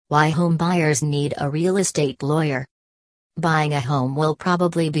Why home buyers need a real estate lawyer. Buying a home will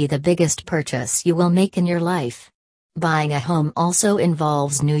probably be the biggest purchase you will make in your life. Buying a home also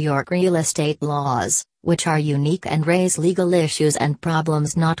involves New York real estate laws, which are unique and raise legal issues and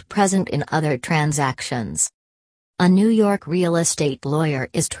problems not present in other transactions. A New York real estate lawyer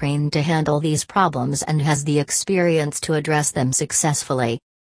is trained to handle these problems and has the experience to address them successfully.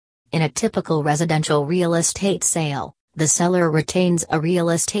 In a typical residential real estate sale, the seller retains a real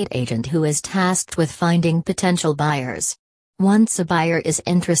estate agent who is tasked with finding potential buyers. Once a buyer is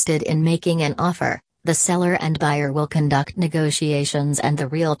interested in making an offer, the seller and buyer will conduct negotiations and the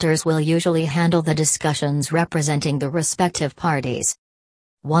realtors will usually handle the discussions representing the respective parties.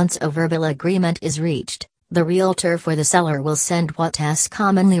 Once a verbal agreement is reached, the realtor for the seller will send what is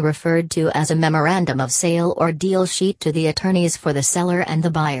commonly referred to as a memorandum of sale or deal sheet to the attorneys for the seller and the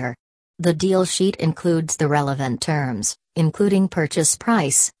buyer. The deal sheet includes the relevant terms, including purchase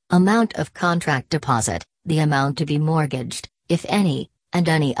price, amount of contract deposit, the amount to be mortgaged, if any, and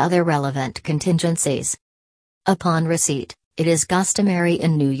any other relevant contingencies. Upon receipt, it is customary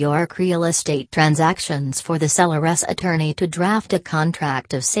in New York real estate transactions for the seller's attorney to draft a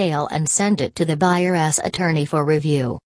contract of sale and send it to the buyer's attorney for review.